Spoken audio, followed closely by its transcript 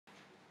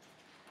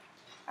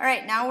All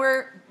right, now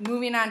we're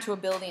moving on to a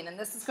building, and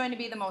this is going to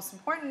be the most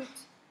important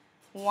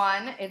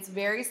one. It's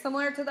very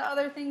similar to the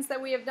other things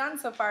that we have done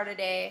so far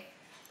today,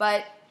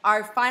 but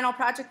our final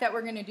project that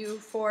we're going to do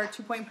for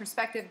 2-point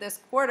perspective this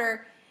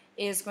quarter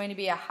is going to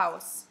be a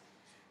house.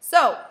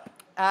 So,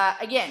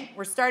 again,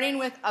 we're starting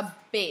with a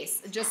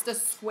base, just a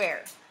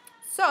square.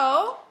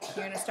 So,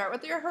 you're going to start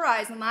with your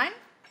horizon line.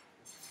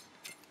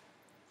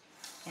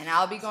 And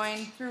I'll be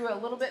going through a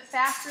little bit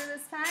faster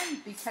this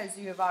time because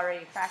you have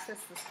already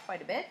practiced this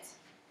quite a bit.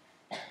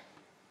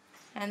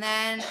 And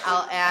then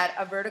I'll add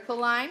a vertical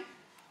line.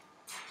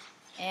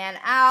 And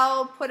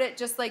I'll put it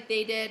just like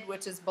they did,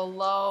 which is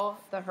below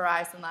the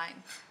horizon line.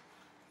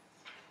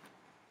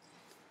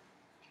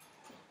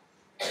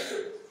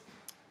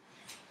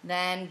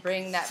 Then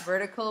bring that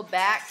vertical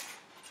back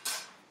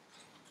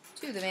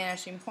to the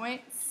vanishing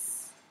points.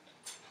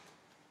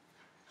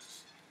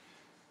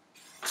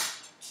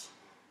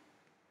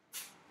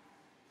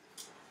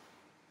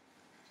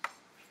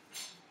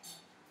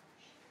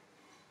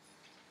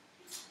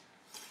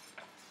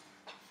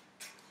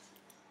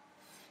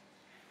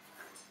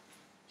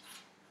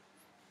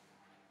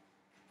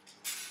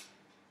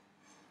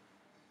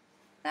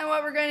 Then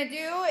what we're going to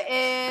do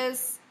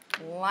is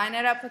line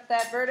it up with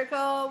that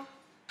vertical,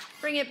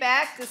 bring it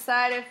back,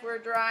 decide if we're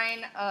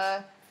drawing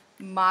a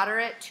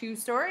moderate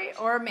 2-story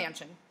or a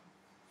mansion.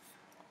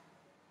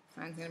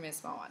 Mine's going to be a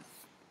small one.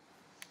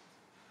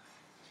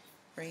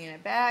 Bringing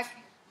it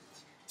back,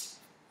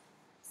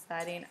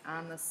 deciding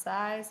on the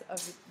size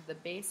of the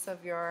base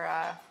of your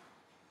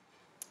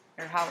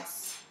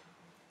house.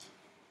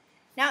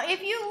 Now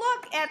if you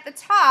look at the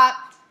top,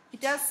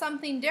 it does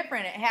something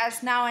different. It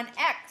has now an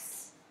X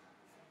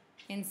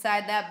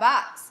inside that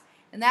box.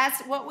 And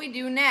that's what we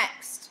do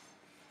next,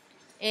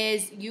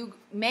 is you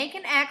make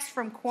an X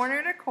from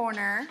corner to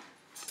corner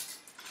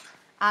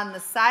on the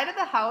side of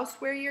the house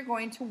where you're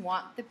going to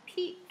want the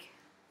peak.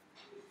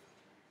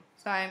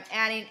 So I'm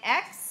adding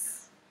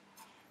X,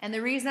 and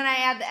the reason I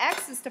add the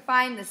X is to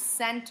find the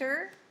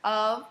center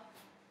of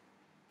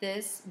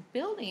this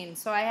building.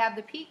 So I have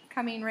the peak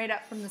coming right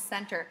up from the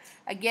center.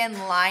 Again,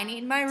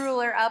 lining my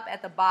ruler up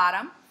at the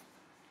bottom,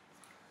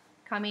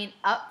 coming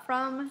up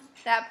from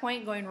that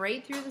point, going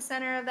right through the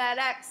center of that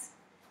X,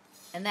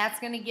 and that's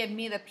going to give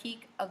me the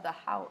peak of the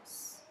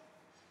house.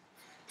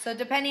 So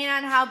depending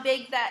on how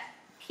big that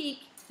peak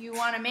you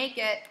want to make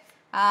it,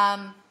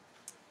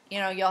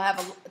 you'll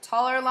have a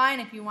taller line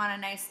if you want a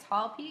nice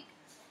tall peak,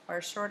 or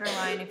a shorter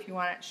line if you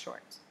want it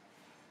short.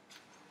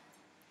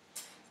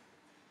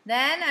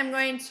 Then I'm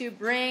going to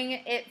bring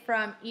it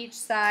from each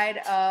side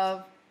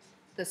of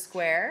the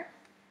square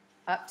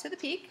up to the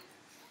peak.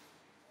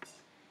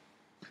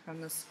 From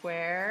the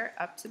square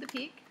up to the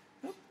peak.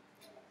 Oop.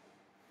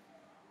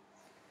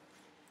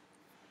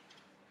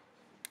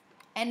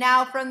 And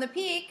now from the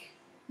peak,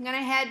 I'm going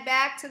to head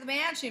back to the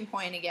vanishing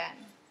point again.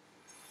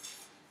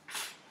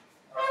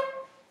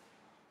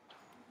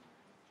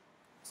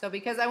 So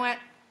because I went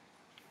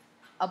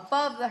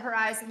above the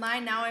horizon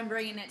line, now I'm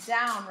bringing it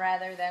down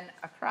rather than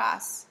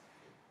across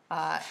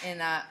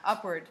in an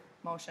upward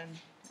motion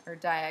or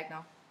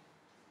diagonal.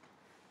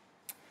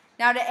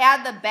 Now to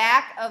add the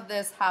back of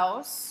this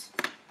house,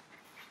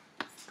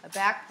 the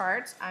back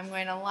part, I'm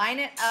going to line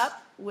it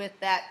up with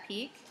that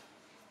peak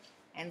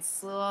and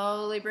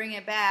slowly bring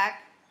it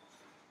back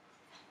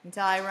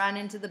until I run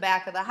into the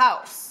back of the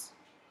house.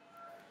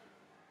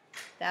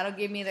 That'll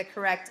give me the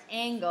correct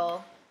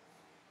angle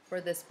for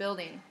this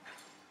building.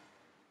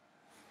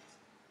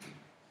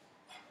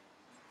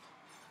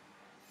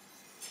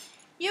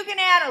 You can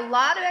add a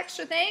lot of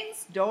extra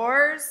things,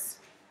 doors,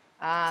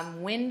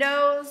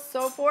 windows,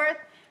 so forth.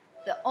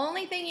 The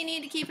only thing you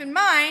need to keep in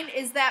mind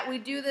is that we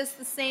do this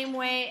the same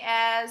way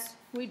as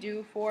we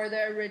do for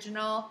the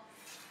original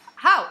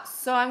house.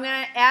 So I'm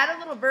going to add a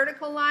little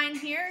vertical line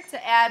here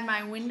to add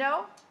my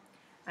window.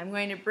 I'm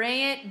going to bring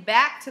it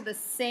back to the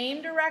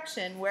same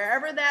direction.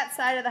 Wherever that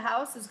side of the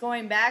house is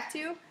going back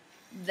to,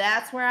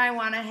 that's where I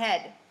want to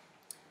head.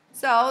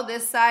 So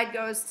this side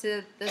goes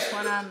to this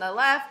one on the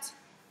left.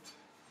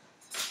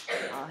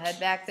 I'll head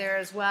back there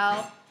as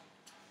well.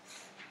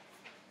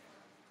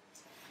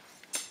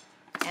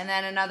 And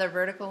then another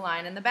vertical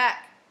line in the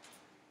back.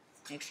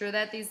 Make sure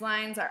that these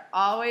lines are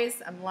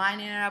always, I'm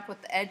lining it up with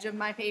the edge of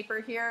my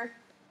paper here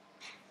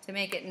to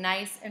make it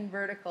nice and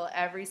vertical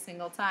every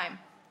single time.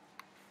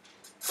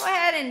 Go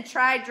ahead and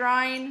try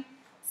drawing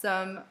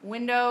some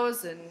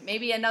windows and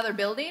maybe another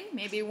building,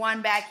 maybe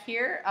one back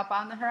here up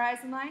on the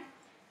horizon line.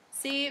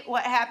 See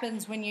what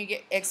happens when you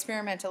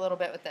experiment a little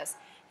bit with this.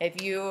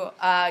 If you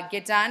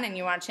get done and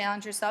you want to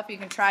challenge yourself, you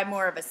can try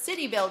more of a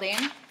city building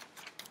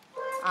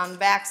on the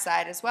back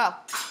side as well.